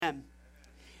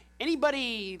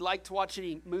Anybody like to watch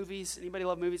any movies? Anybody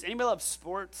love movies? Anybody love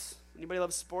sports? Anybody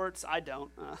love sports? I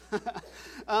don't.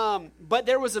 But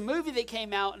there was a movie that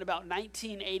came out in about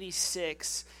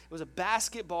 1986. It was a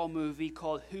basketball movie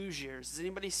called Hoosiers. Has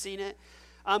anybody seen it?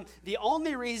 The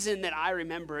only reason that I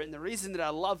remember it and the reason that I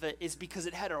love it is because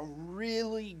it had a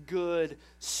really good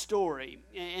story.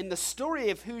 And the story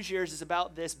of Hoosiers is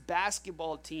about this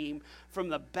basketball team from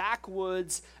the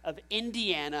backwoods of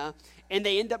Indiana. And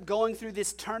they end up going through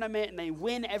this tournament and they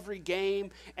win every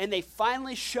game. And they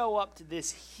finally show up to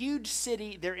this huge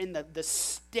city. They're in the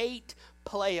state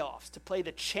playoffs to play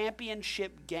the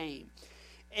championship game.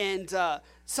 And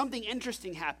something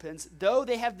interesting happens. Though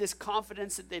they have this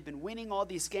confidence that they've been winning all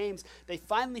these games, they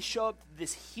finally show up to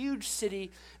this huge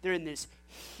city. They're in this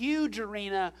huge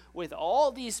arena with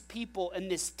all these people,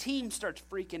 and this team starts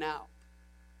freaking out.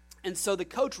 And so the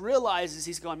coach realizes,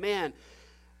 he's going, man,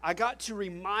 I got to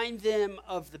remind them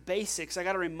of the basics. I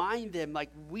got to remind them, like,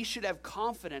 we should have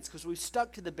confidence because we've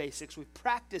stuck to the basics. We've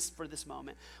practiced for this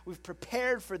moment. We've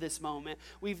prepared for this moment.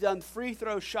 We've done free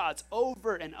throw shots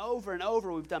over and over and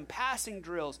over. We've done passing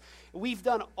drills. We've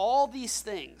done all these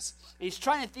things. And he's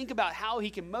trying to think about how he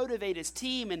can motivate his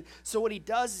team. And so what he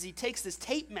does is he takes this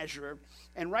tape measure,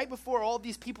 and right before all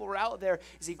these people are out there,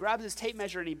 is he grabs his tape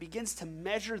measure and he begins to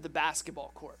measure the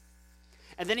basketball court.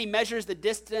 And then he measures the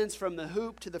distance from the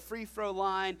hoop to the free throw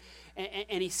line.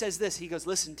 And he says this. He goes,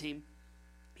 listen, team.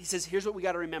 He says, here's what we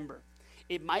got to remember.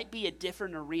 It might be a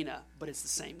different arena, but it's the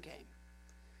same game.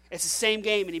 It's the same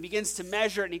game. And he begins to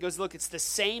measure it. And he goes, look, it's the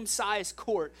same size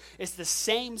court. It's the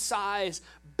same size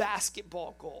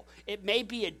basketball goal. It may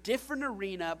be a different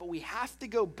arena, but we have to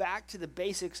go back to the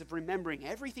basics of remembering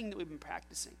everything that we've been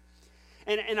practicing.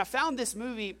 And I found this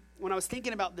movie when I was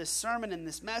thinking about this sermon and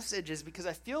this message is because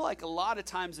I feel like a lot of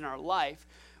times in our life,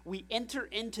 we enter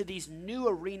into these new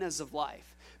arenas of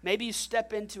life. Maybe you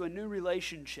step into a new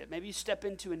relationship. Maybe you step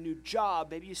into a new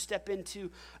job. Maybe you step into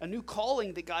a new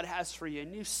calling that God has for you, a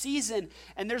new season.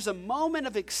 And there's a moment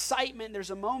of excitement.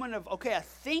 There's a moment of, okay, I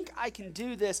think I can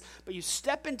do this. But you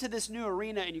step into this new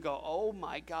arena and you go, oh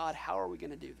my God, how are we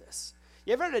going to do this?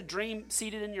 You ever had a dream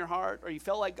seated in your heart, or you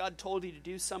felt like God told you to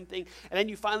do something, and then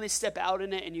you finally step out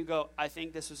in it and you go, I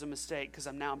think this was a mistake because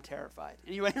I'm terrified.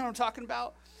 And you know what I'm talking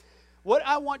about? What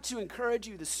I want to encourage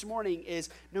you this morning is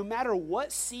no matter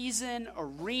what season,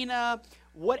 arena,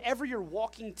 whatever you're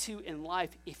walking to in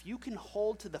life, if you can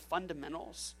hold to the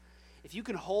fundamentals, if you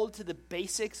can hold to the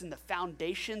basics and the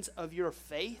foundations of your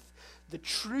faith, the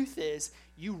truth is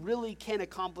you really can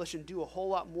accomplish and do a whole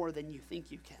lot more than you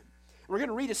think you can. We're going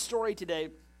to read a story today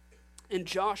in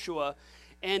Joshua,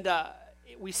 and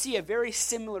we see a very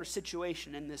similar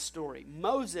situation in this story.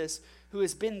 Moses, who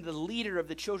has been the leader of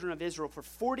the children of Israel for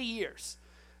 40 years,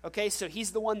 okay, so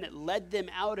he's the one that led them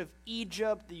out of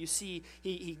Egypt. You see,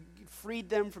 he freed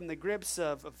them from the grips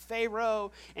of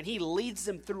Pharaoh, and he leads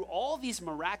them through all these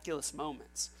miraculous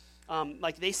moments.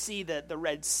 Like they see the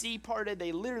Red Sea parted.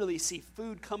 They literally see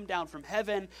food come down from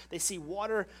heaven. They see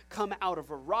water come out of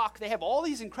a rock. They have all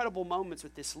these incredible moments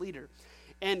with this leader.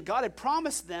 And God had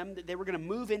promised them that they were going to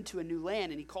move into a new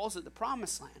land, and he calls it the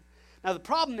Promised Land. Now, the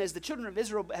problem is the children of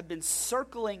Israel have been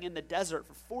circling in the desert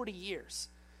for 40 years.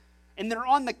 And they're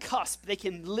on the cusp. They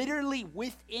can literally,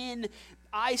 within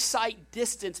eyesight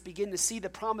distance, begin to see the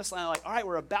promised land. Like, all right,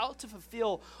 we're about to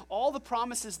fulfill all the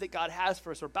promises that God has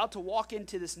for us. We're about to walk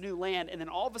into this new land. And then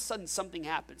all of a sudden, something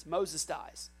happens. Moses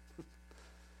dies.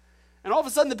 And all of a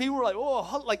sudden, the people were like,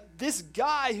 oh, like this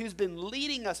guy who's been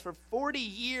leading us for 40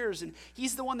 years, and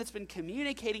he's the one that's been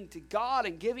communicating to God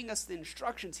and giving us the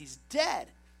instructions, he's dead.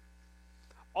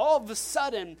 All of a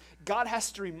sudden, God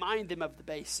has to remind them of the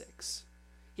basics.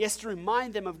 He has to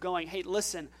remind them of going, hey,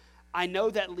 listen, I know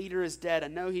that leader is dead. I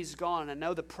know he's gone. I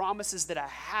know the promises that I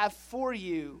have for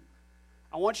you.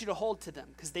 I want you to hold to them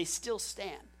because they still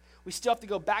stand. We still have to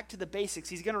go back to the basics.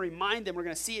 He's going to remind them. We're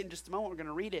going to see it in just a moment. We're going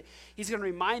to read it. He's going to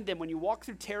remind them when you walk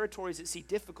through territories that seem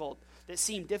difficult,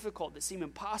 that seem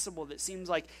impossible, that seems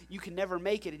like you can never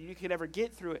make it and you can never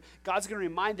get through it. God's going to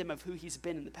remind them of who he's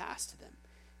been in the past to them.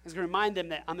 He's going to remind them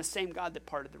that I'm the same God that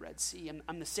parted the Red Sea.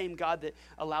 I'm the same God that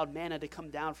allowed manna to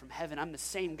come down from heaven. I'm the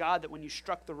same God that when you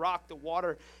struck the rock, the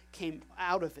water came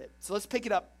out of it. So let's pick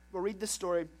it up. We'll read this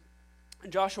story in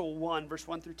Joshua 1, verse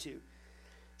 1 through 2. It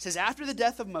says, after the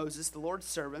death of Moses, the Lord's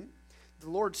servant,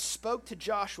 the Lord spoke to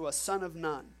Joshua, son of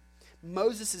Nun,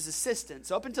 Moses' assistant.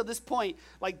 So up until this point,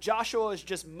 like Joshua is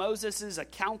just Moses'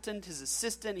 accountant, his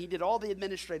assistant. He did all the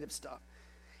administrative stuff.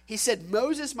 He said,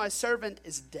 Moses, my servant,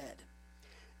 is dead.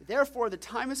 Therefore, the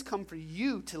time has come for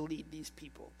you to lead these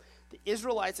people, the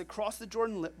Israelites, across the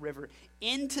Jordan River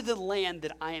into the land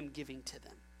that I am giving to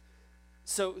them.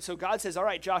 So God says, all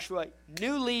right, Joshua,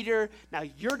 new leader. Now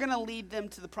you're going to lead them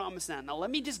to the promised land. Now let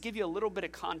me just give you a little bit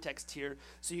of context here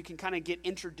so you can kind of get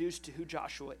introduced to who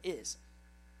Joshua is.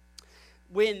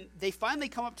 When they finally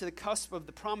come up to the cusp of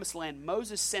the promised land,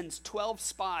 Moses sends 12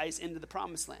 spies into the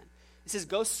promised land. He says,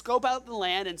 go scope out the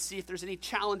land and see if there's any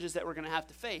challenges that we're going to have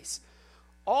to face.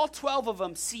 All 12 of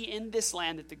them see in this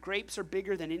land that the grapes are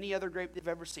bigger than any other grape they've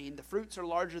ever seen. The fruits are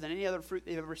larger than any other fruit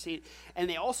they've ever seen. And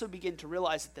they also begin to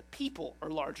realize that the people are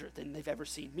larger than they've ever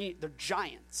seen. Meaning they're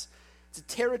giants. It's a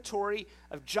territory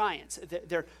of giants.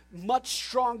 They're much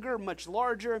stronger, much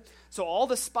larger. So all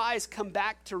the spies come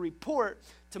back to report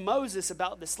to Moses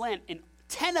about this land. And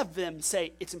 10 of them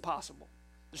say, it's impossible.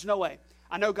 There's no way.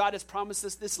 I know God has promised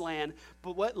us this land,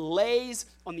 but what lays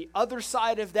on the other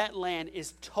side of that land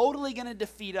is totally going to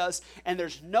defeat us, and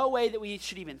there's no way that we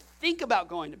should even think about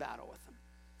going to battle with them.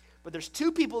 But there's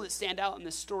two people that stand out in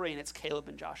this story, and it's Caleb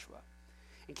and Joshua.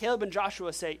 And Caleb and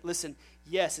Joshua say, listen,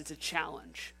 yes, it's a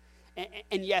challenge.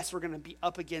 And yes, we're going to be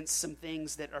up against some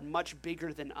things that are much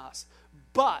bigger than us.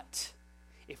 But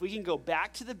if we can go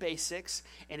back to the basics,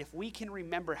 and if we can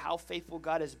remember how faithful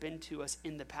God has been to us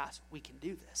in the past, we can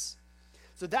do this.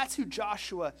 So that's who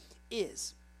Joshua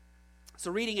is. So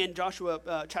reading in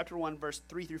Joshua chapter 1, verse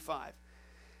 3 through 5, it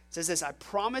says this, I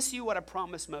promise you what I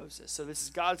promised Moses. So this is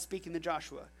God speaking to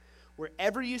Joshua.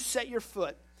 Wherever you set your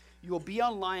foot, you will be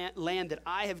on land that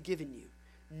I have given you.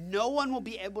 No one will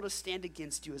be able to stand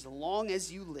against you as long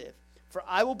as you live. For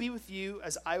I will be with you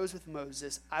as I was with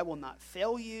Moses. I will not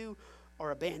fail you or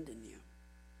abandon you.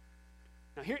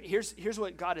 Now here's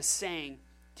what God is saying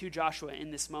to Joshua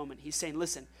in this moment. He's saying,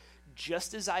 listen,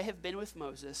 just as I have been with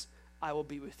Moses, I will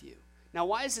be with you. Now,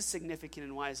 why is this significant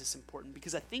and why is this important?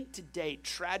 Because I think today,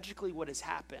 tragically, what has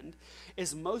happened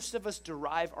is most of us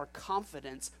derive our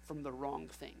confidence from the wrong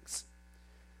things.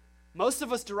 Most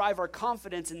of us derive our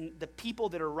confidence in the people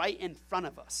that are right in front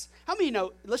of us. How many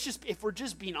know, if we're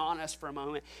just being honest for a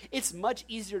moment, it's much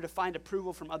easier to find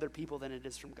approval from other people than it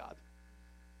is from God.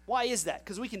 Why is that?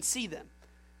 Because we can see them.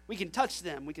 We can touch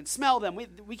them. We can smell them.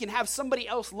 We can have somebody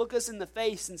else look us in the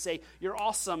face and say, you're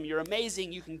awesome. You're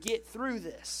amazing. You can get through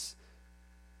this.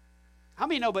 How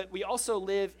many know, but we also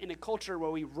live in a culture where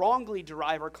we wrongly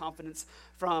derive our confidence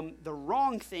from the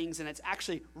wrong things, and it's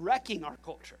actually wrecking our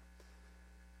culture.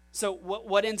 So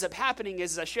what ends up happening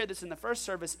is, as I shared this in the first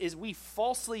service, is we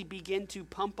falsely begin to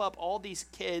pump up all these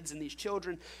kids and these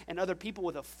children and other people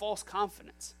with a false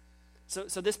confidence.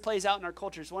 So this plays out in our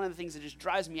culture. It's one of the things that just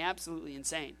drives me absolutely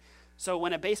insane. So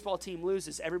when a baseball team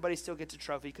loses, everybody still gets a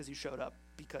trophy because you showed up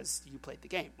because you played the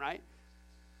game, right?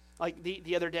 Like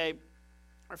the other day,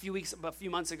 or a few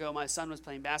months ago, my son was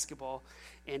playing basketball,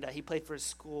 and he played for his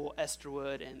school,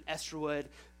 Esterwood, and Esterwood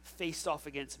faced off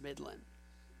against Midland.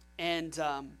 And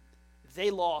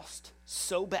they lost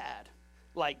so bad,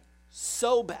 42-0.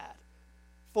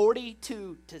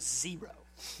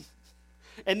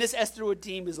 And this Esterwood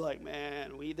team is like,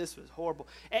 man, this was horrible.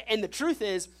 And the truth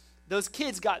is, those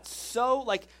kids got so,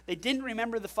 they didn't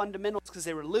remember the fundamentals because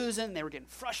they were losing. They were getting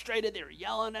frustrated. They were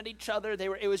yelling at each other.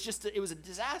 It was a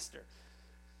disaster.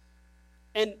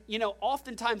 And,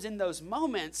 oftentimes in those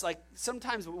moments,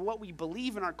 sometimes what we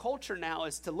believe in our culture now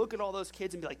is to look at all those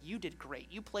kids and be like, you did great.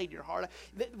 You played your heart out.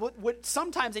 What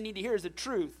sometimes they need to hear is the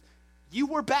truth. You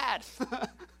were bad.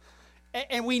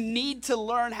 And we need to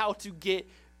learn how to get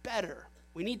better.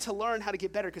 We need to learn how to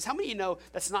get better, because how many of you know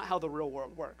that's not how the real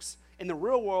world works? In the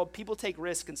real world, people take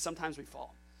risks, and sometimes we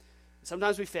fall.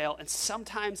 Sometimes we fail, and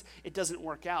sometimes it doesn't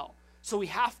work out. So we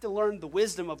have to learn the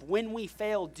wisdom of when we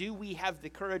fail, do we have the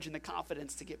courage and the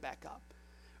confidence to get back up?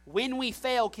 When we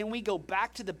fail, can we go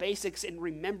back to the basics and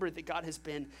remember that God has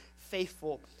been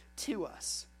faithful to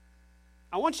us?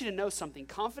 I want you to know something.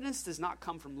 Confidence does not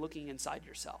come from looking inside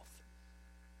yourself.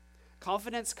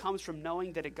 Confidence comes from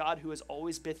knowing that a God who has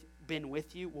always been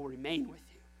with you will remain with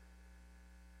you.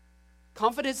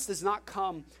 Confidence does not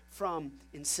come from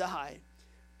inside.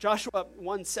 Joshua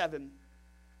 1:7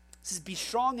 says, be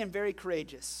strong and very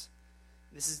courageous.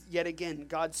 This is yet again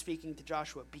God speaking to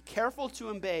Joshua. Be careful to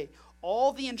obey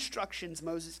all the instructions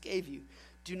Moses gave you.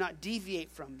 Do not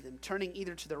deviate from them, turning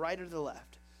either to the right or the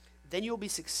left. Then you'll be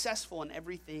successful in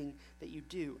everything that you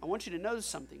do. I want you to notice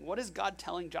something. What is God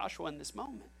telling Joshua in this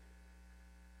moment?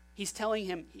 He's telling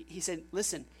him, he said,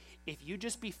 listen, if you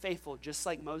just be faithful, just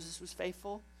like Moses was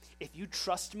faithful, if you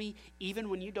trust me, even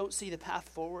when you don't see the path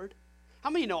forward. How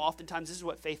many know oftentimes this is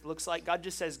what faith looks like? God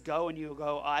just says go, and you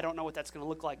go, I don't know what that's going to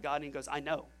look like, God. And he goes, I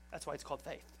know. That's why it's called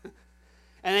faith.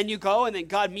 And then you go, and then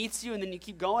God meets you, and then you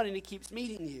keep going, and he keeps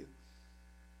meeting you.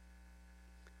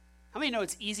 How many know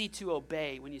it's easy to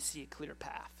obey when you see a clear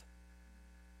path?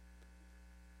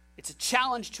 It's a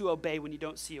challenge to obey when you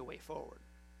don't see a way forward.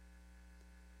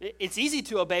 It's easy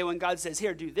to obey when God says,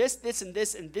 here, do this, this, and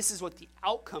this is what the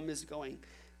outcome is going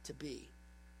to be.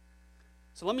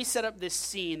 So let me set up this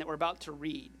scene that we're about to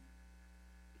read.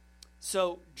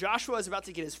 So Joshua is about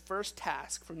to get his first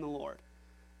task from the Lord.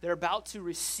 They're about to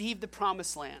receive the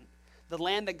promised land, the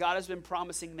land that God has been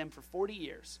promising them for 40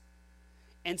 years.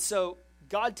 And so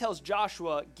God tells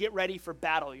Joshua, get ready for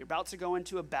battle. You're about to go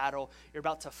into a battle. You're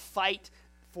about to fight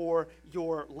for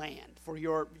your land, for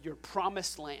your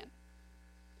promised land.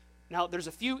 Now, there's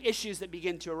a few issues that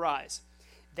begin to arise.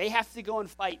 They have to go and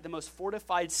fight the most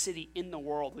fortified city in the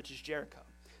world, which is Jericho.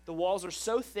 The walls are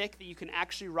so thick that you can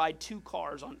actually ride 2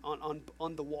 cars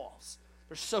on the walls.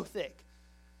 They're so thick.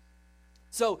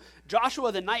 So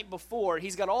Joshua, the night before,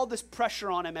 he's got all this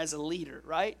pressure on him as a leader,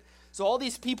 right? So all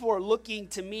these people are looking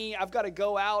to me. I've got to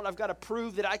go out. I've got to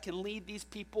prove that I can lead these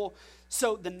people.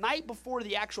 So the night before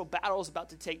the actual battle is about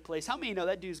to take place, how many know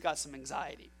that dude's got some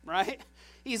anxiety, right?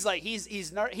 He's like,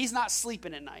 he's not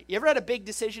sleeping at night. You ever had a big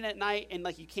decision at night and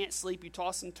like you can't sleep, you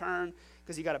toss and turn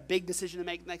because you got a big decision to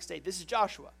make the next day? This is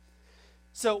Joshua.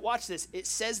 So watch this. It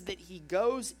says that he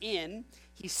goes in,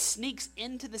 he sneaks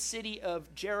into the city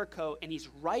of Jericho, and he's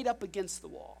right up against the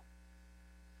wall.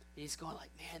 And he's going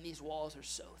like, man, these walls are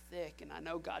so thick, and I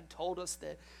know God told us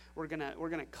that we're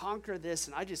gonna conquer this,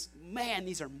 and man,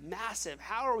 these are massive.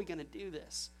 How are we gonna do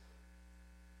this?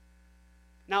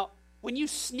 Now, when you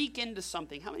sneak into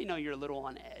something, how many know you're a little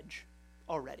on edge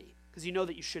already? Because you know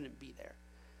that you shouldn't be there.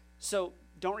 So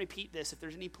don't repeat this. If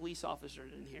there's any police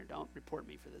officers in here, don't report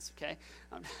me for this, okay?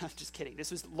 I'm just kidding. This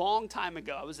was a long time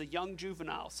ago. I was a young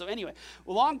juvenile. So anyway,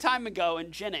 a long time ago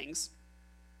in Jennings,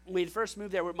 when we had first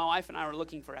moved there, my wife and I were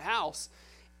looking for a house.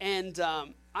 And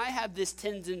I have this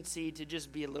tendency to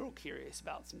just be a little curious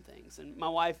about some things. And my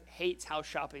wife hates house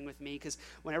shopping with me because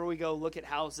whenever we go look at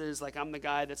houses, like I'm the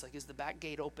guy that's like, is the back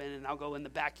gate open? And I'll go in the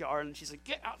backyard, and she's like,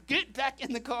 get out, get back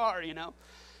in the car, you know?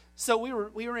 So we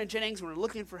were in Jennings, we were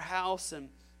looking for a house, and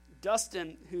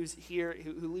Dustin, who's here,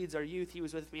 who leads our youth, he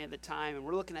was with me at the time, and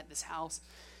we're looking at this house.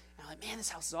 And I'm like, man, this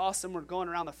house is awesome. We're going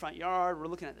around the front yard. We're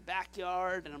looking at the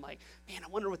backyard. And I'm like, man, I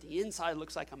wonder what the inside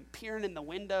looks like. I'm peering in the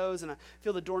windows, and I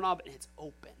feel the doorknob, and it's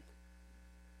open.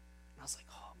 And I was like,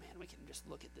 oh, man, we can just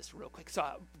look at this real quick. So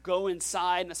I go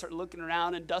inside, and I start looking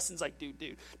around, and Dustin's like, dude,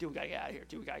 we got to get out of here.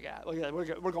 Dude, we got to get out.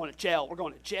 We're going to jail. We're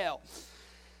going to jail.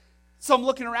 So I'm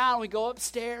looking around. We go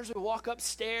upstairs. We walk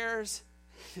upstairs.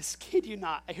 This kid you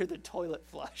not, I hear the toilet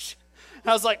flush. And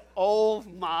I was like, oh,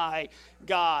 my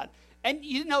God. And,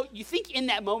 you know, you think in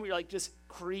that moment, you're like, just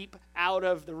creep out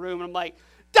of the room. And I'm like,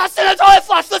 Dustin, the toilet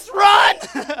flush, let's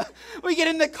run. We get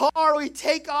in the car, we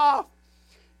take off.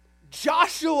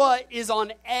 Joshua is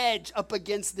on edge up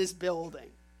against this building,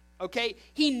 okay?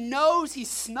 He knows he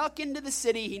snuck into the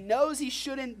city. He knows he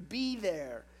shouldn't be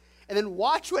there. And then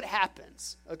watch what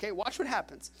happens, okay? Watch what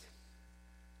happens.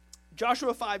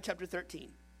 Joshua 5, chapter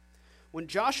 13. When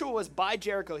Joshua was by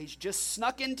Jericho, he's just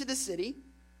snuck into the city.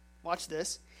 Watch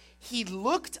this. He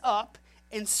looked up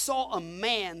and saw a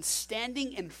man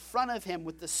standing in front of him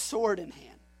with the sword in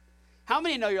hand. How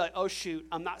many know you're like, oh, shoot,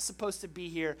 I'm not supposed to be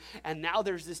here, and now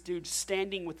there's this dude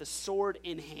standing with a sword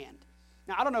in hand.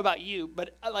 Now, I don't know about you,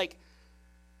 but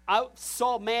I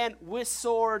saw a man with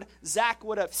sword. Zach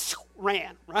would have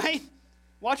ran, right?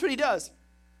 Watch what he does.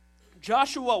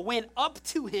 Joshua went up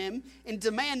to him and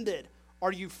demanded,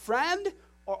 are you friend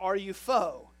or are you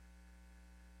foe?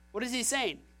 What is he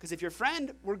saying? Because if you're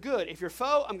friend, we're good. If you're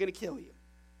foe, I'm going to kill you.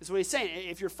 That's what he's saying.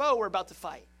 If you're foe, we're about to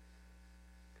fight.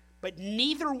 But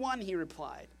neither one, he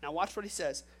replied. Now watch what he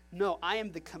says. No, I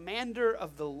am the commander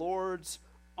of the Lord's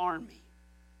army.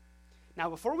 Now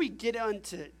before we get on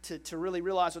to really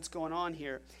realize what's going on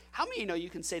here, how many of you know you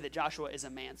can say that Joshua is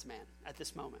a man's man at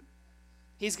this moment?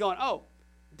 He's going, oh,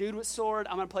 dude with sword,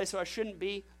 I'm in a place where I shouldn't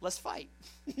be. Let's fight.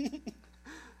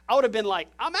 I would have been like,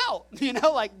 I'm out.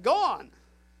 Like, go on.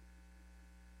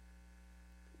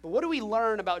 But what do we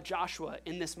learn about Joshua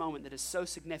in this moment that is so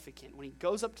significant? When he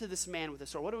goes up to this man with a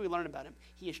sword, what do we learn about him?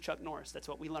 He is Chuck Norris. That's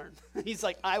what we learn. He's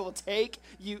like, I will take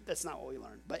you. That's not what we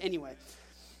learned. But anyway,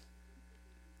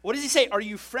 what does he say? Are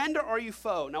you friend or are you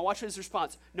foe? Now watch his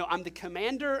response. No, I'm the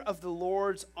commander of the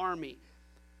Lord's army.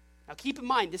 Now keep in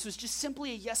mind, this was just simply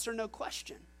a yes or no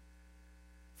question.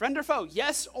 Friend or foe?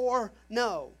 Yes or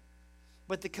no?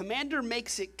 But the commander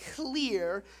makes it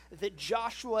clear that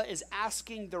Joshua is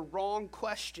asking the wrong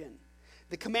question.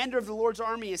 The commander of the Lord's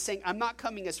army is saying, I'm not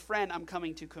coming as friend, I'm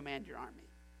coming to command your army.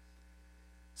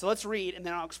 So let's read, and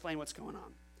then I'll explain what's going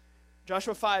on.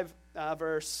 Joshua 5,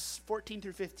 verse 14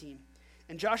 through 15.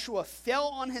 And Joshua fell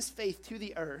on his face to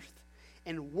the earth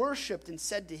and worshipped and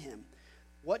said to him,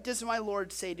 What does my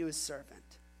Lord say to his servant?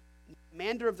 The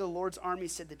commander of the Lord's army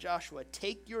said to Joshua,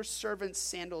 take your servant's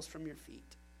sandals from your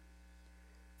feet,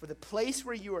 for the place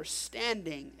where you are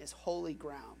standing is holy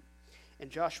ground. And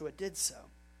Joshua did so.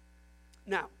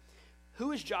 Now,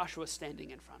 who is Joshua standing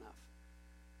in front of?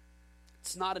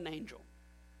 It's not an angel.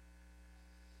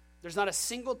 There's not a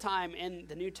single time in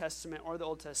the New Testament or the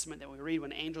Old Testament that we read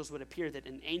when angels would appear that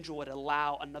an angel would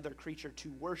allow another creature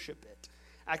to worship it.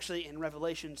 Actually, in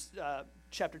Revelation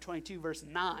chapter 22, verse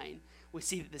 9, we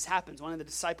see that this happens. One of the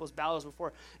disciples bows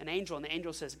before an angel, and the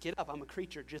angel says, get up, I'm a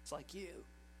creature just like you.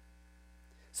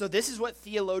 So this is what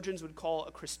theologians would call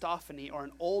a Christophany, or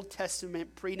an Old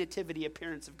Testament pre-nativity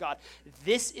appearance of God.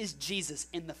 This is Jesus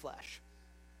in the flesh.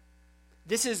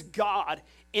 This is God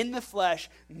in the flesh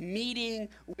meeting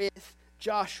with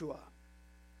Joshua.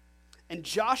 And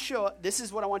Joshua, this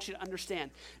is what I want you to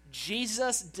understand.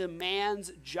 Jesus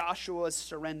demands Joshua's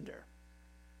surrender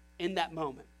in that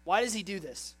moment. Why does he do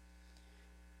this?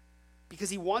 Because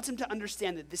he wants him to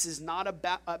understand that this is not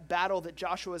a battle that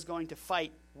Joshua is going to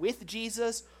fight with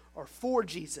Jesus or for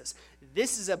Jesus.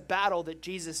 This is a battle that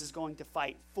Jesus is going to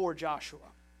fight for Joshua.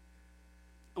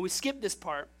 And we skip this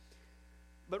part.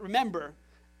 But remember,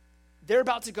 they're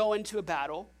about to go into a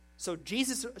battle. So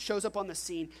Jesus shows up on the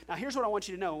scene. Now here's what I want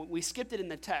you to know. We skipped it in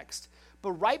the text.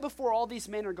 But right before all these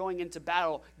men are going into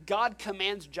battle, God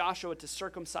commands Joshua to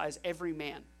circumcise every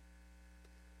man.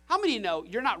 How many of you know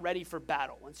you're not ready for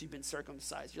battle once you've been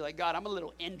circumcised? You're like, God, I'm a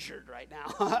little injured right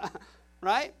now.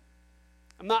 Right?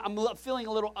 I'm feeling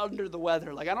a little under the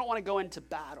weather. Like, I don't want to go into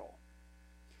battle.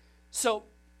 So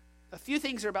a few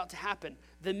things are about to happen.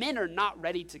 The men are not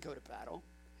ready to go to battle.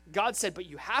 God said, but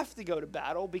you have to go to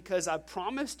battle because I've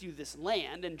promised you this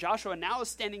land. And Joshua now is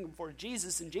standing before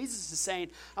Jesus, and Jesus is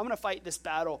saying, I'm going to fight this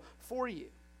battle for you.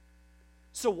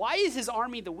 So why is his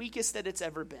army the weakest that it's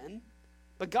ever been?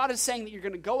 But God is saying that you're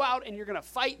going to go out and you're going to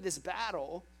fight this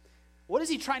battle. What is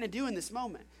he trying to do in this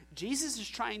moment? Jesus is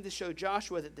trying to show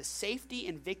Joshua that the safety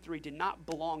and victory did not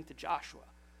belong to Joshua.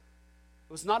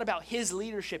 It was not about his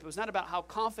leadership. It was not about how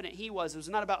confident he was. It was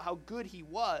not about how good he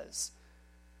was.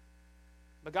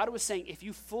 But God was saying, if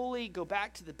you fully go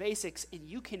back to the basics and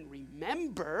you can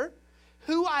remember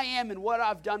who I am and what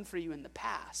I've done for you in the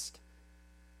past,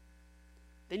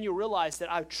 then you'll realize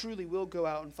that I truly will go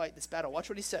out and fight this battle. Watch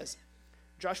what he says.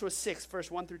 Joshua 6,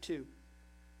 verse 1 through 2.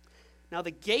 Now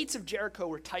the gates of Jericho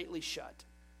were tightly shut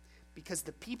because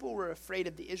the people were afraid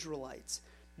of the Israelites.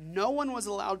 No one was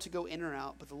allowed to go in or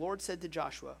out, but the Lord said to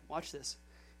Joshua, watch this,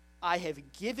 I have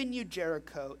given you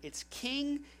Jericho, its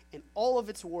king, and all of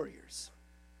its warriors.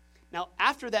 Now,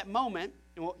 after that moment,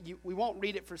 and we won't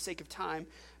read it for sake of time,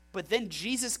 but then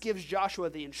Jesus gives Joshua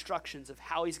the instructions of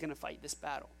how he's going to fight this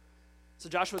battle. So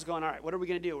Joshua's going, all right, what are we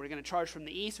going to do? We're going to charge from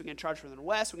the east. We're going to charge from the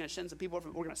west. We're going to send some people.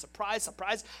 We're going to surprise.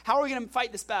 How are we going to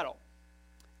fight this battle?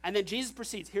 And then Jesus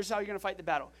proceeds. Here's how you're going to fight the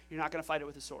battle. You're not going to fight it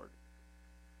with a sword.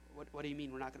 What do you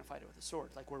mean we're not going to fight it with a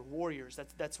sword? Like, we're warriors.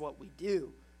 That's what we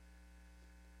do.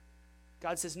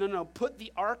 God says, no, put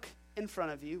the ark in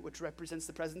front of you, which represents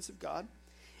the presence of God,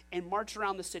 and march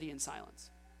around the city in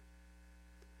silence.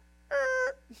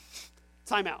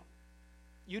 Time out.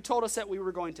 You told us that we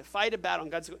were going to fight a battle,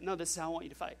 and God's going, no, this is how I want you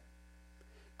to fight.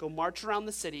 Go march around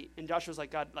the city. And Joshua's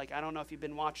like, God, I don't know if you've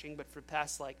been watching, but for the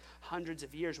past hundreds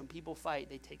of years, when people fight,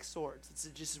 they take swords. It's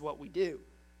just what we do.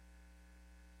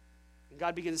 And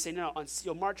God begins to say, no,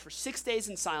 you'll march for 6 days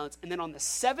in silence, and then on the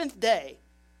seventh day,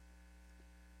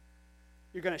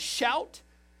 you're going to shout,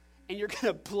 and you're going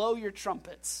to blow your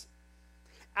trumpets.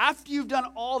 After you've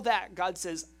done all that, God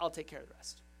says, I'll take care of the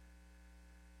rest.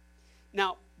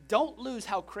 Now, don't lose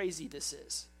how crazy this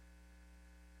is.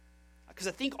 Because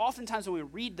I think oftentimes when we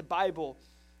read the Bible,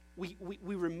 we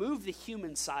remove the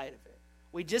human side of it.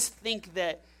 We just think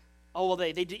that,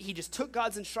 he just took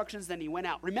God's instructions, then he went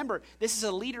out. Remember, this is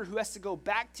a leader who has to go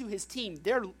back to his team.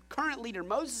 Their current leader,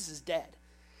 Moses, is dead.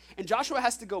 And Joshua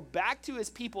has to go back to his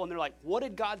people, and they're like, what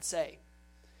did God say?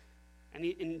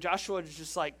 And Joshua is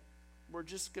just like, we're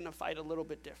just going to fight a little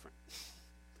bit different.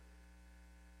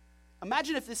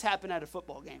 Imagine if this happened at a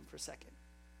football game for a second.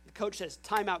 The coach says,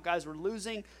 timeout, guys, we're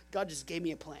losing. God just gave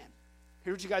me a plan.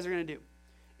 Here's what you guys are going to do.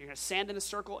 You're going to stand in a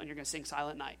circle, and you're going to sing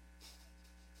Silent Night.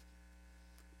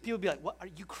 People would be like, what, are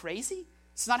you crazy?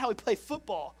 It's not how we play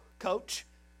football, coach.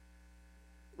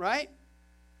 Right?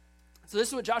 So this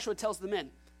is what Joshua tells the men.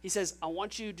 He says, I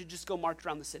want you to just go march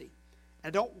around the city.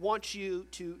 I don't want you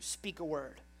to speak a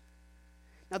word.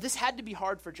 Now, this had to be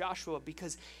hard for Joshua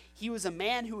because he was a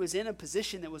man who was in a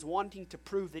position that was wanting to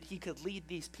prove that he could lead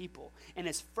these people. And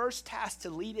his first task to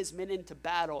lead his men into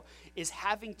battle is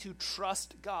having to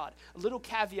trust God. A little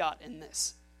caveat in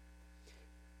this.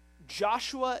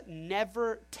 Joshua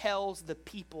never tells the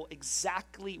people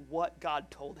exactly what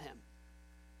God told him.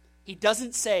 He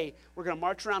doesn't say, we're going to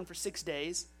march around for 6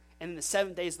 days, and in the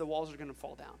 7 days the walls are going to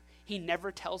fall down. He never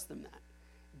tells them that.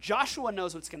 Joshua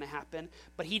knows what's going to happen,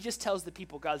 but he just tells the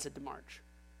people God said to march.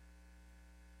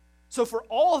 So for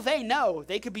all they know,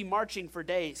 they could be marching for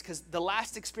days, because the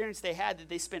last experience they had, that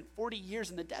they spent 40 years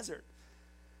in the desert.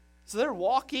 So they're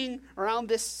walking around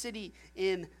this city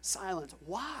in silence.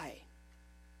 Why?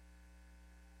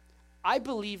 I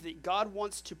believe that God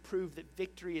wants to prove that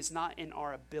victory is not in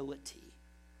our ability,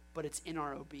 but it's in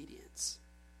our obedience.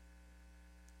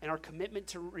 And our commitment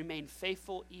to remain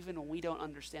faithful even when we don't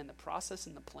understand the process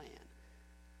and the plan.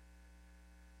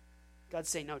 God's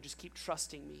saying, no, just keep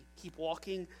trusting me. Keep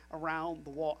walking around the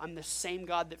wall. I'm the same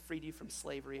God that freed you from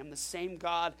slavery. I'm the same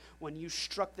God when you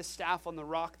struck the staff on the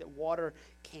rock that water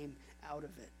came out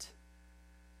of it.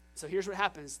 So here's what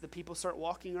happens. The people start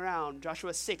walking around.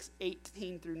 Joshua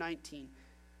 6:18 through 19.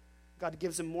 God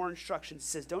gives them more instructions. He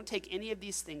says, don't take any of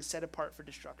these things set apart for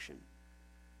destruction,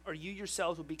 or you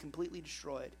yourselves will be completely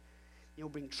destroyed. You will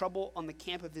bring trouble on the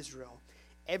camp of Israel.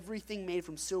 Everything made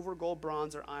from silver, gold,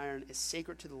 bronze, or iron is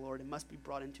sacred to the Lord and must be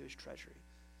brought into his treasury.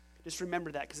 Just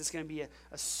remember that, because it's going to be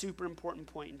a super important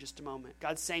point in just a moment.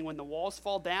 God's saying when the walls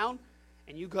fall down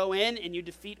and you go in and you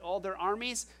defeat all their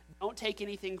armies, don't take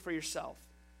anything for yourself.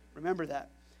 Remember that.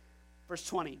 Verse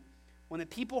 20. When the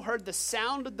people heard the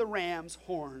sound of the ram's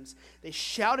horns, they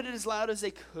shouted as loud as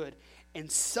they could,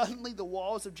 and suddenly the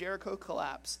walls of Jericho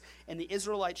collapsed, and the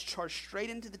Israelites charged straight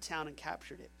into the town and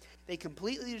captured it. They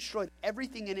completely destroyed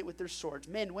everything in it with their swords,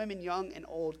 men, women, young and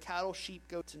old, cattle, sheep,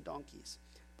 goats, and donkeys.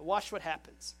 But watch what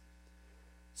happens.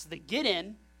 So they get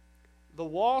in, the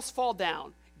walls fall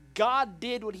down. God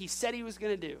did what he said he was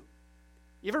going to do.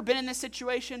 You ever been in this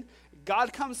situation?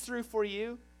 God comes through for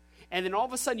you, and then all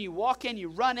of a sudden you walk in, you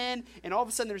run in, and all of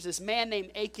a sudden there's this man named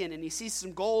Achan, and he sees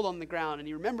some gold on the ground, and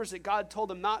he remembers that God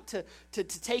told him not to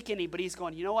take any, but he's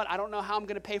going, you know what, I don't know how I'm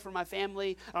going to pay for my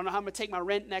family. I don't know how I'm going to take my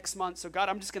rent next month, so God,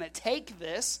 I'm just going to take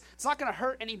this. It's not going to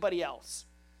hurt anybody else.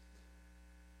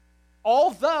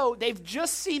 Although they've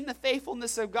just seen the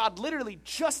faithfulness of God, literally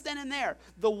just then and there,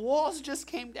 the walls just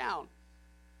came down.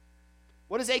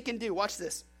 What does Achan do? Watch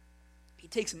this. He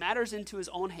takes matters into his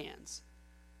own hands.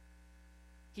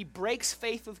 He breaks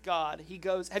faith with God. He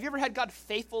goes, have you ever had God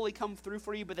faithfully come through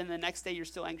for you, but then the next day you're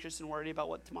still anxious and worried about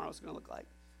what tomorrow's going to look like?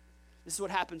 This is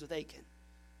what happens with Achan.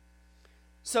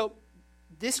 So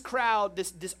this crowd,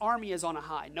 this army is on a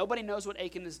high. Nobody knows what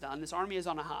Achan has done. This army is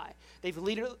on a high. They've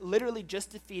literally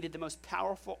just defeated the most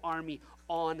powerful army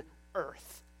on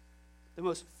earth. The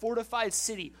most fortified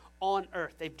city on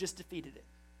earth. They've just defeated it.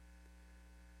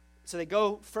 So they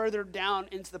go further down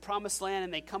into the promised land,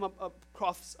 and they come up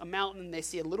across a mountain, and they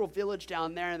see a little village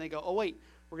down there, and they go, oh wait,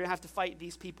 we're going to have to fight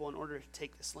these people in order to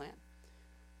take this land.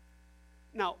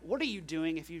 Now, what are you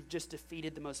doing if you've just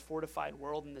defeated the most fortified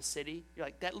world in the city? You're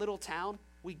like, that little town,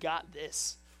 we got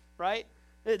this, right?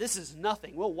 This is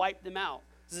nothing. We'll wipe them out.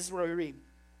 This is where we read.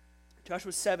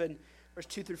 Joshua 7, verse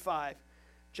 2 through 5.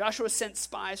 Joshua sent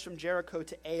spies from Jericho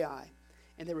to Ai,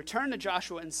 and they returned to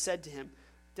Joshua and said to him,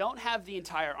 don't have the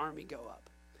entire army go up,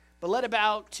 but let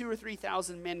about 2,000 or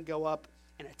 3,000 men go up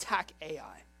and attack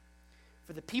Ai.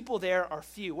 For the people there are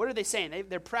few. What are they saying?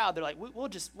 They're proud. They're like, we'll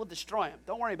destroy them.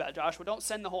 Don't worry about it, Joshua. Don't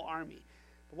send the whole army.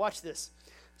 But watch this.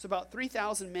 So about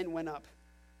 3,000 men went up,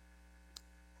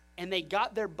 and they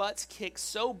got their butts kicked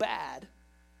so bad,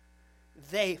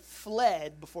 they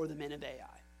fled before the men of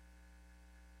Ai.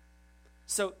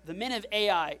 So the men of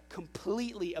Ai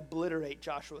completely obliterate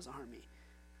Joshua's army.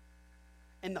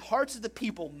 And the hearts of the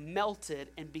people melted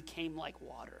and became like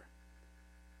water.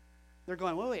 They're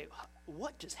going, wait,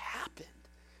 what just happened?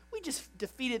 We just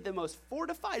defeated the most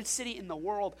fortified city in the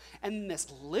world, and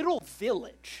this little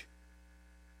village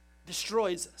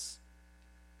destroys us.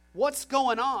 What's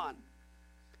going on?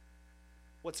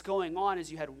 What's going on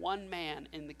is you had one man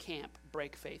in the camp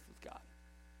break faith with God.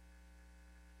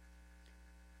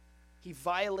 He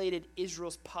violated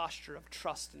Israel's posture of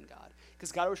trust in God,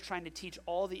 because God was trying to teach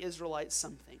all the Israelites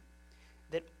something,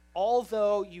 that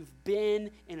although you've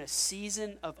been in a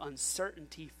season of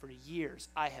uncertainty for years,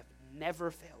 I have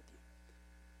never failed you.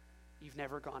 You've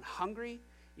never gone hungry.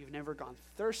 You've never gone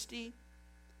thirsty.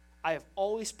 I have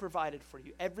always provided for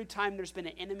you. Every time there's been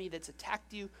an enemy that's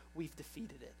attacked you, we've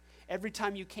defeated it. Every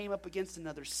time you came up against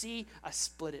another sea, I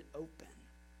split it open.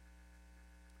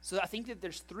 So I think that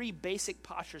there's three basic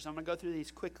postures. I'm going to go through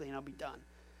these quickly and I'll be done.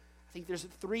 I think there's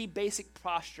three basic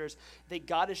postures that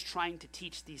God is trying to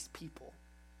teach these people.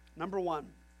 Number one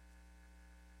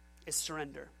is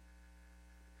surrender.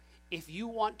 If you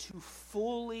want to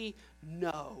fully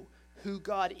know who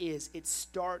God is, it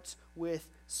starts with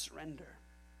surrender.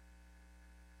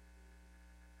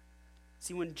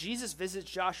 See, when Jesus visits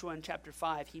Joshua in chapter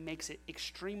 5, he makes it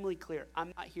extremely clear,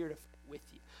 I'm not here to fight with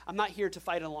you. I'm not here to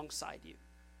fight alongside you.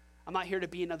 I'm not here to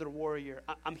be another warrior.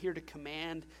 I'm here to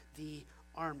command the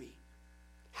army.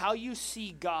 How you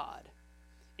see God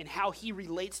and how he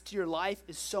relates to your life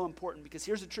is so important, because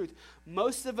here's the truth.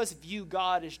 Most of us view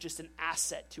God as just an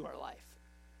asset to our life.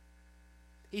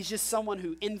 He's just someone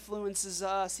who influences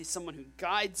us. He's someone who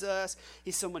guides us.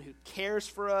 He's someone who cares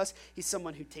for us. He's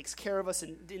someone who takes care of us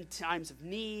in times of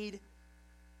need.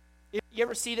 You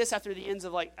ever see this after the ends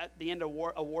of at the end of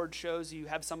award shows, you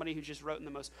have somebody who just wrote in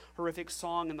the most horrific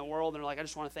song in the world, and they're like, I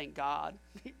just want to thank God.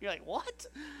 You're like, what?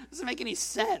 Doesn't make any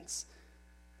sense.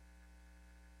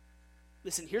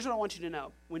 Listen, here's what I want you to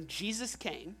know. When Jesus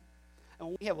came, and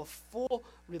when we have a full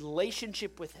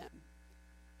relationship with him,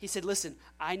 he said, listen,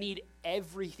 I need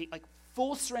everything,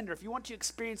 full surrender. If you want to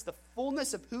experience the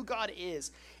fullness of who God is,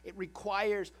 it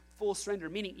requires full surrender,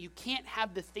 meaning you can't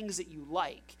have the things that you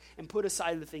like and put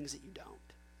aside the things that you don't.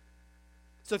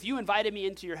 So if you invited me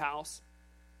into your house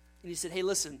and you said, hey,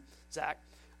 listen, Zach,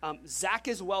 Zach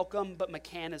is welcome, but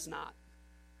McCann is not.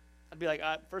 I'd be like,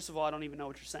 first of all, I don't even know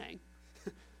what you're saying.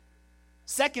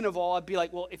 Second of all, I'd be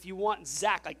like, well, if you want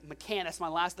Zach, McCann, that's my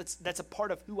last, that's a part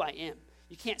of who I am.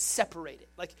 You can't separate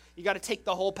it. You got to take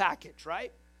the whole package,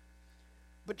 right?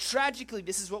 But tragically,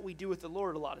 this is what we do with the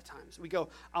Lord a lot of times. We go,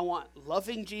 I want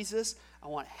loving Jesus. I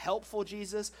want helpful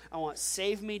Jesus. I want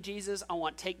save me Jesus. I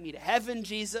want take me to heaven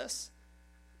Jesus.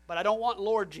 But I don't want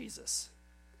Lord Jesus.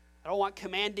 I don't want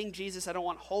commanding Jesus. I don't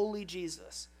want holy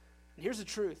Jesus. And here's the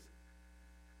truth.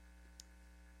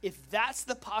 If that's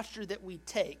the posture that we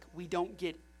take, we don't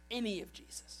get any of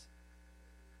Jesus.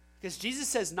 Because Jesus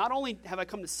says, not only have I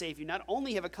come to save you, not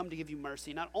only have I come to give you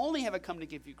mercy, not only have I come to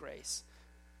give you grace,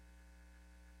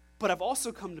 but I've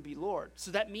also come to be Lord. So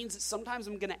that means that sometimes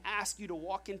I'm going to ask you to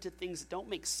walk into things that don't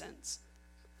make sense.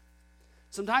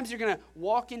 Sometimes you're going to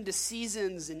walk into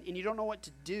seasons and you don't know what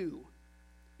to do.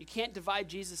 You can't divide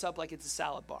Jesus up like it's a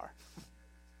salad bar.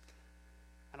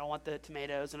 I don't want the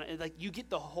tomatoes. And you get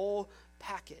the whole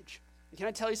package. And can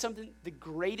I tell you something? The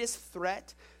greatest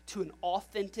threat to an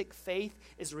authentic faith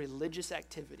is religious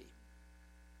activity.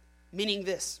 Meaning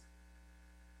this,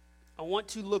 I want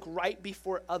to look right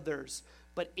before others,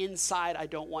 but inside I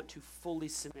don't want to fully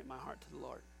submit my heart to the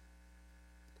Lord.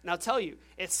 And I'll tell you,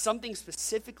 it's something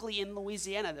specifically in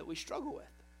Louisiana that we struggle with.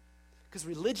 Because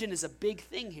religion is a big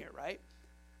thing here, right?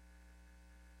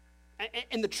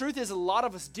 And the truth is, a lot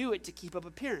of us do it to keep up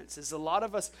appearances. A lot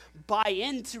of us buy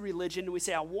into religion and we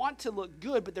say, I want to look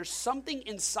good, but there's something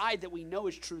inside that we know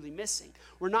is truly missing.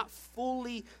 We're not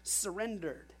fully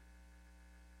surrendered.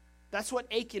 That's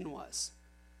what Achan was.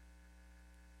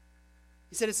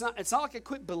 He said, it's not like I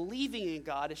quit believing in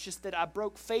God. It's just that I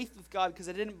broke faith with God because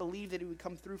I didn't believe that he would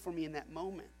come through for me in that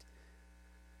moment.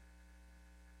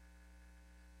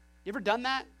 You ever done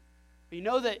that? You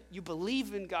know that you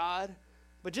believe in God,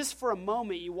 but just for a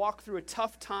moment, you walk through a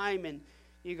tough time and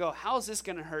you go, how is this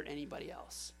going to hurt anybody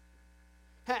else?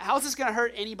 How is this going to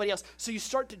hurt anybody else? So you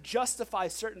start to justify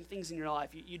certain things in your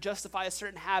life. You justify a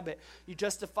certain habit. You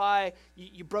justify,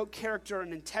 you broke character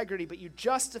and integrity, but you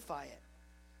justify it.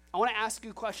 I want to ask you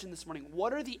a question this morning.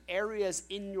 What are the areas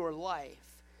in your life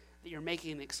that you're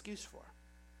making an excuse for?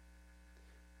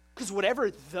 Because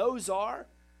whatever those are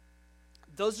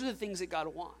the things that God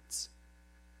wants.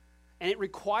 And it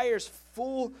requires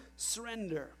full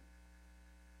surrender.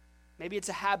 Maybe it's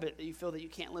a habit that you feel that you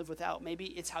can't live without. Maybe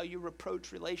it's how you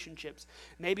approach relationships.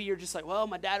 Maybe you're just like, well,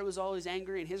 my dad was always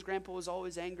angry and his grandpa was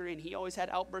always angry and he always had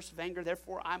outbursts of anger,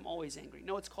 therefore I'm always angry.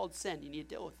 No, it's called sin. You need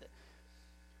to deal with it.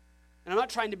 And I'm not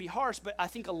trying to be harsh, but I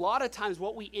think a lot of times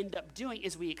what we end up doing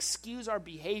is we excuse our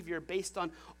behavior based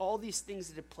on all these things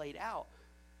that have played out.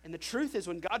 And the truth is,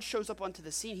 when God shows up onto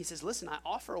the scene, he says, listen, I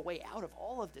offer a way out of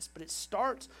all of this, but it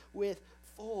starts with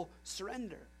full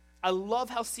surrender. I love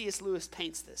how C.S. Lewis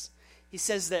paints this. He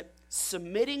says that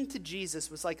submitting to Jesus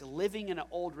was like living in an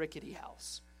old rickety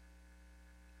house.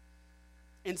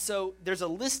 And so there's a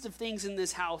list of things in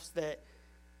this house that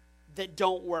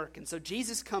don't work. And so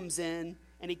Jesus comes in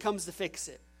and he comes to fix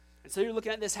it. And so you're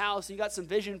looking at this house, and you got some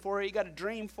vision for it, you got a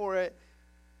dream for it,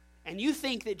 and you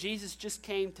think that Jesus just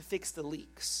came to fix the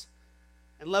leaks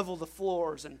and level the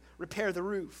floors and repair the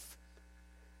roof.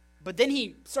 But then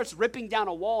he starts ripping down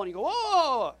a wall, and you go,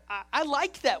 oh, I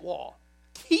like that wall.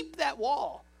 Keep that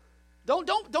wall. Don't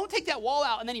take that wall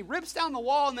out. And then he rips down the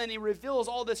wall, and then he reveals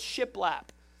all this shiplap.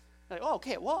 Like, oh,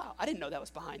 okay, well, I didn't know that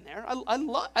was behind there.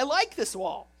 I like this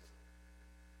wall.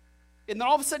 And then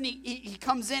all of a sudden he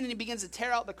comes in and he begins to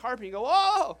tear out the carpet. And you go,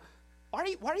 oh, why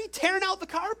are you tearing out the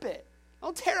carpet?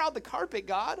 Don't tear out the carpet,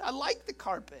 God. I like the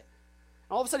carpet.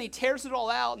 And all of a sudden he tears it all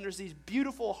out, and there's these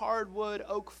beautiful hardwood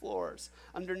oak floors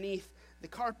underneath the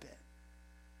carpet.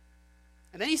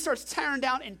 And then he starts tearing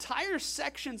down entire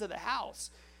sections of the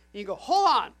house. And you go, hold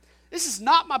on, this is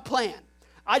not my plan.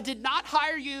 I did not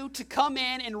hire you to come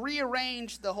in and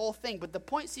rearrange the whole thing. But the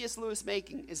point C.S. Lewis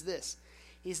making is this.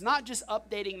 He's not just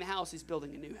updating the house, he's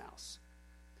building a new house.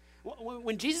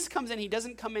 When Jesus comes in, he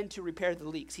doesn't come in to repair the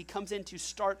leaks. He comes in to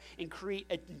start and create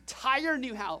an entire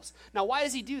new house. Now, why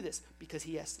does he do this? Because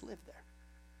he has to live there.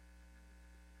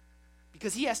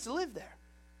 Because he has to live there.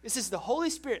 This is the Holy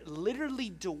Spirit literally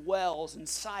dwells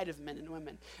inside of men and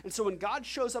women. And so when God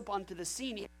shows up onto the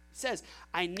scene, he says,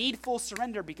 I need full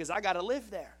surrender because I got to live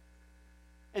there.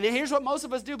 And then here's what most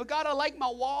of us do. But God, I like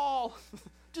my wall.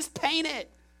 Just paint it.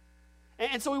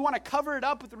 And so we want to cover it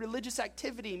up with religious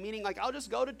activity, meaning like I'll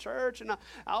just go to church and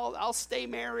I'll stay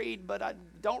married, but I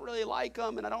don't really like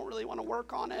them and I don't really want to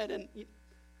work on it. And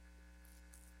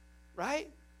right?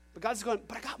 But God's going,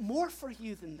 but I got more for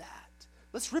you than that.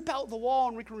 Let's rip out the wall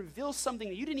and we can reveal something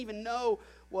that you didn't even know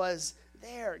was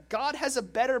there. God has a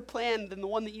better plan than the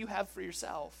one that you have for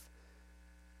yourself.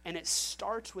 And it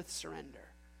starts with surrender.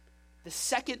 The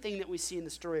second thing that we see in the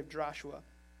story of Joshua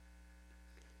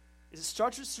is it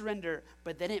starts with surrender,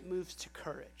 but then it moves to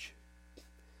courage.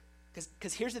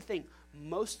 Because here's the thing.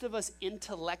 Most of us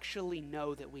intellectually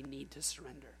know that we need to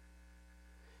surrender.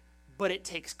 But it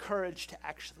takes courage to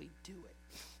actually do it.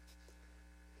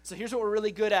 So here's what we're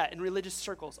really good at in religious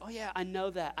circles. Oh yeah, I know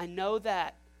that. I know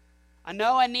that. I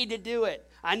know I need to do it.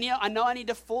 I know I need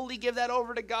to fully give that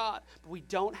over to God. But we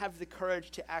don't have the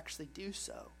courage to actually do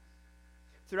so.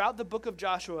 Throughout the book of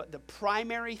Joshua, the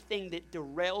primary thing that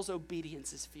derails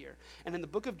obedience is fear. And in the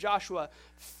book of Joshua,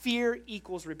 fear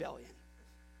equals rebellion.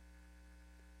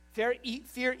 Fear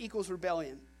equals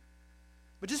rebellion.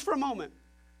 But just for a moment,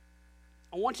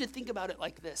 I want you to think about it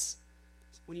like this.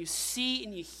 When you see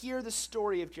and you hear the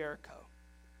story of Jericho,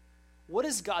 what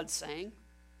is God saying?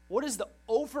 What is the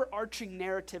overarching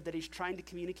narrative that he's trying to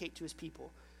communicate to his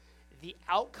people? The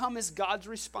outcome is God's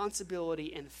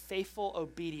responsibility and faithful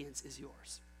obedience is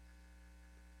yours.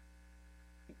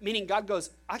 Meaning God goes,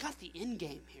 I got the end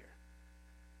game here.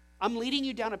 I'm leading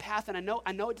you down a path and I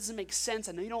know it doesn't make sense.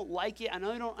 I know you don't like it. I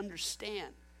know you don't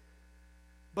understand.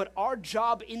 But our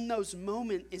job in those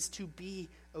moments is to be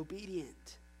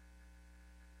obedient.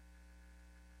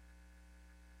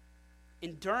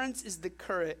 Endurance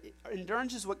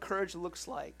is what courage looks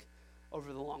like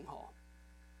over the long haul.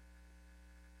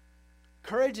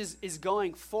 Courage is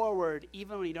going forward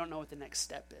even when you don't know what the next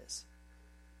step is.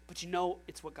 But you know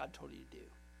it's what God told you to do.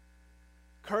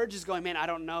 Courage is going, man, I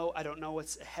don't know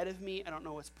what's ahead of me. I don't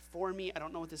know what's before me. I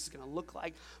don't know what this is going to look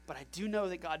like. But I do know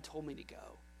that God told me to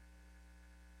go.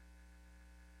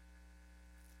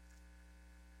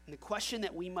 And the question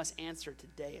that we must answer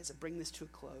today as I bring this to a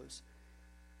close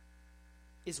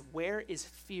is, where is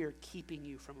fear keeping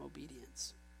you from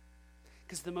obedience?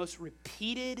 Because the most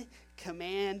repeated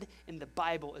command in the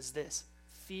Bible is this: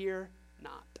 fear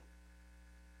not.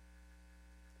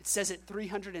 It says it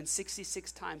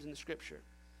 366 times in the scripture.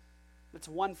 That's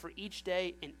one for each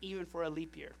day and even for a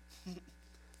leap year.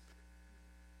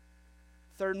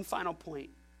 Third and final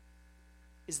point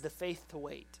is the faith to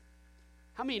wait.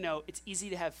 How many know it's easy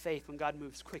to have faith when God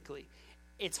moves quickly?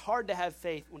 It's hard to have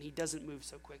faith when he doesn't move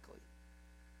so quickly.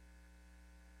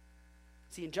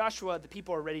 See, in Joshua, the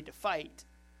people are ready to fight,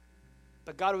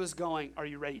 but God was going, are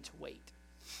you ready to wait?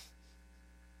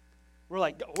 We're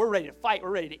like, we're ready to fight. We're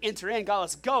ready to enter in. God,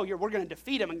 let's go. We're going to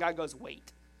defeat him. And God goes,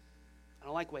 wait. I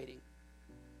don't like waiting.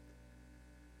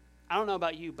 I don't know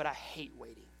about you, but I hate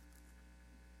waiting.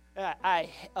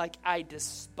 I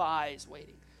despise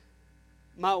waiting.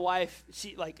 My wife,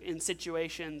 she in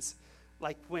situations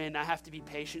like when I have to be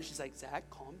patient, she's like, Zach,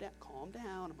 calm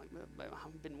down. I'm like,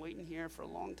 I've been waiting here for a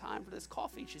long time for this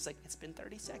coffee. She's like, it's been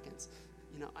 30 seconds.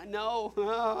 I know.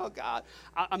 Oh, God.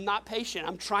 I'm not patient.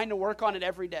 I'm trying to work on it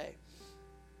every day.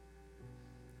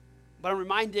 But I'm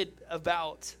reminded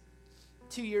about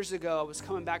 2 years ago, I was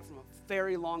coming back from a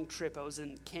very long trip. I was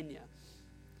in Kenya.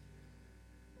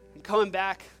 I'm coming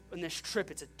back on this trip.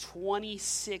 It's a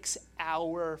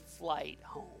 26-hour flight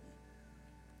home.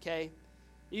 Okay?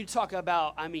 You talk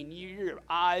about, your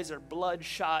eyes are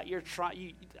bloodshot.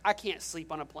 I can't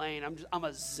sleep on a plane. I'm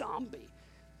a zombie.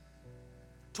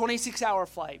 26-hour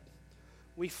flight.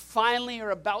 We finally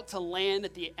are about to land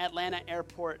at the Atlanta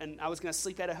airport, and I was going to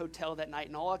sleep at a hotel that night,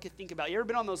 and all I could think about, you ever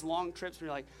been on those long trips where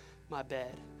you're like, my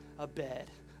bed, a bed.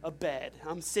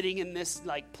 I'm sitting in this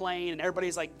plane, and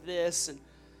everybody's like this, and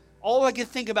all I could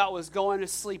think about was going to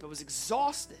sleep. I was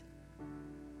exhausted.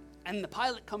 And the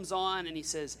pilot comes on and he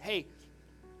says, hey,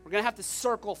 we're going to have to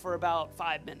circle for about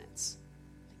 5 minutes.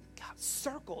 God,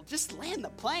 circle? Just land the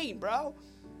plane, bro.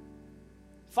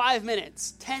 5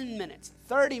 minutes, 10 minutes,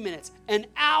 30 minutes, an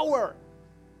hour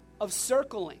of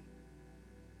circling.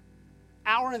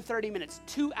 Hour and 30 minutes,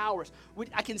 2 hours.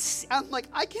 I'm like,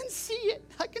 I can see it.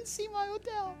 I can see my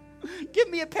hotel. Give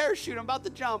me a parachute. I'm about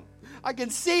to jump. I can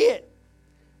see it.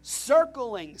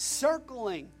 Circling.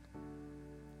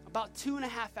 About 2.5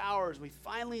 hours, we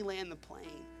finally land the plane.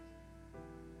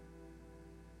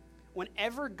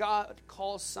 Whenever God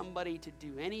calls somebody to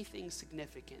do anything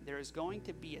significant, there is going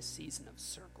to be a season of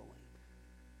circling.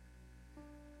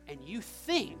 And you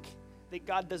think that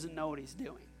God doesn't know what he's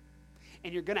doing.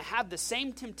 And you're going to have the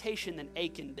same temptation that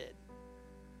Achan did.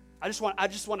 I just want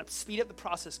to speed up the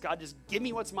process. God, just give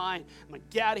me what's mine. I'm going to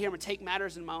get out of here. I'm going to take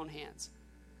matters in my own hands.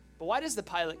 But why does the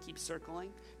pilot keep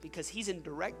circling? Because he's in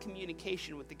direct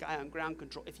communication with the guy on ground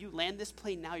control. If you land this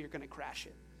plane now, you're going to crash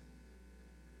it.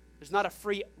 There's not a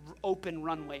free, open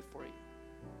runway for you.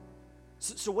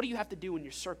 So what do you have to do when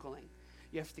you're circling?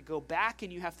 You have to go back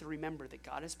and you have to remember that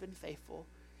God has been faithful.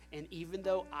 And even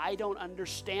though I don't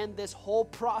understand this whole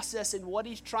process and what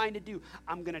he's trying to do,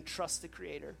 I'm going to trust the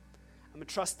Creator. I'm going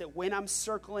to trust that when I'm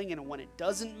circling and when it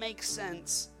doesn't make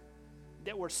sense,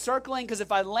 that we're circling, because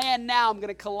if I land now, I'm going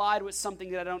to collide with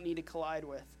something that I don't need to collide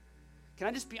with. Can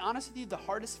I just be honest with you? The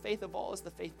hardest faith of all is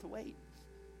the faith to wait.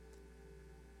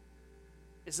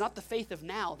 It's not the faith of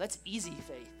now. That's easy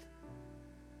faith.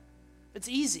 It's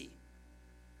easy.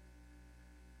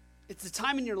 It's the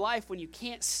time in your life when you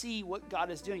can't see what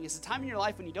God is doing. It's the time in your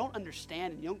life when you don't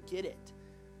understand and you don't get it.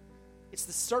 It's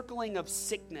the circling of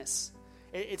sickness.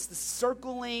 It's the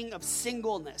circling of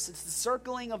singleness. It's the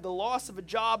circling of the loss of a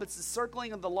job. It's the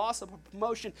circling of the loss of a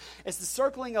promotion. It's the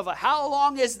circling of how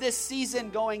long is this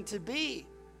season going to be?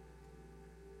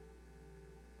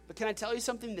 But can I tell you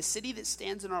something? The city that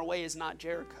stands in our way is not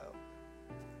Jericho.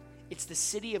 It's the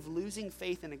city of losing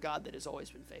faith in a God that has always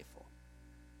been faithful.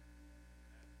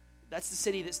 That's the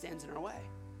city that stands in our way.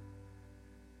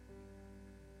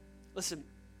 Listen,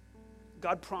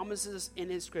 God promises in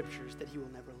his scriptures that he will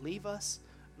never leave us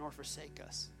nor forsake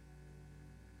us.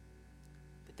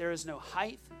 That there is no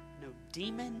height, no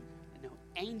demon, no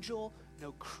angel,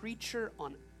 no creature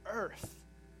on earth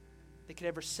that could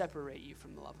ever separate you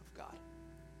from the love of God.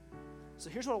 So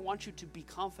here's what I want you to be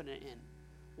confident in.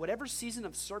 Whatever season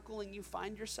of circling you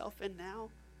find yourself in now,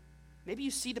 maybe you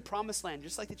see the promised land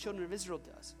just like the children of Israel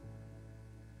does.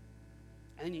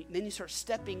 And then you start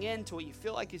stepping into what you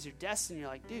feel like is your destiny. You're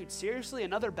like, dude, seriously,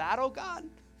 another battle, God?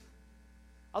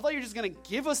 I thought you were just going to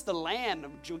give us the land.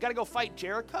 We got to go fight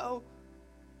Jericho.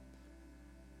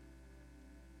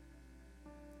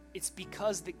 It's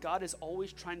because that God is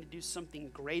always trying to do something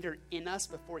greater in us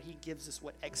before he gives us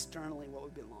what we've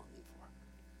been longing for.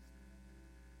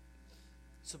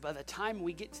 So by the time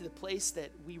we get to the place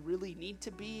that we really need to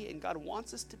be and God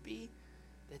wants us to be,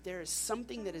 that there is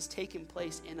something that has taken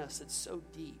place in us that's so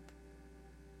deep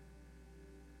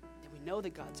that we know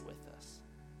that God's with us.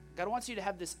 God wants you to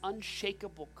have this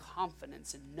unshakable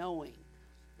confidence in knowing,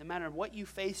 no matter what you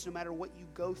face, no matter what you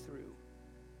go through,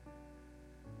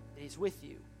 that he's with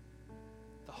you.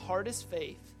 The hardest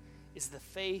faith is the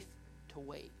faith to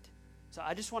wait. So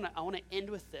I want to end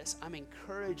with this. I'm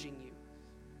encouraging you.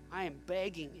 I am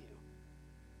begging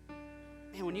you.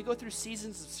 Man, when you go through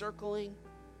seasons of circling,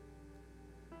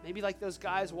 maybe like those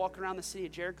guys walking around the city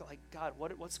of Jericho, like, God,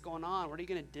 what's going on? What are you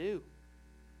going to do?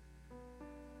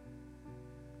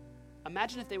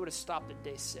 Imagine if they would have stopped at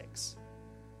day 6.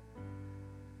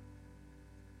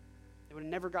 They would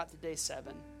have never got to day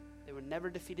 7. They would have never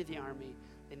defeated the army.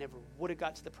 They never would have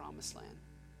got to the promised land.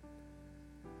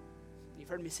 You've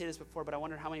heard me say this before, but I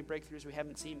wonder how many breakthroughs we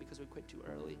haven't seen because we quit too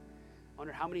early. I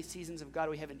wonder how many seasons of God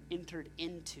we haven't entered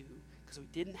into because we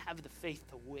didn't have the faith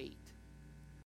to wait.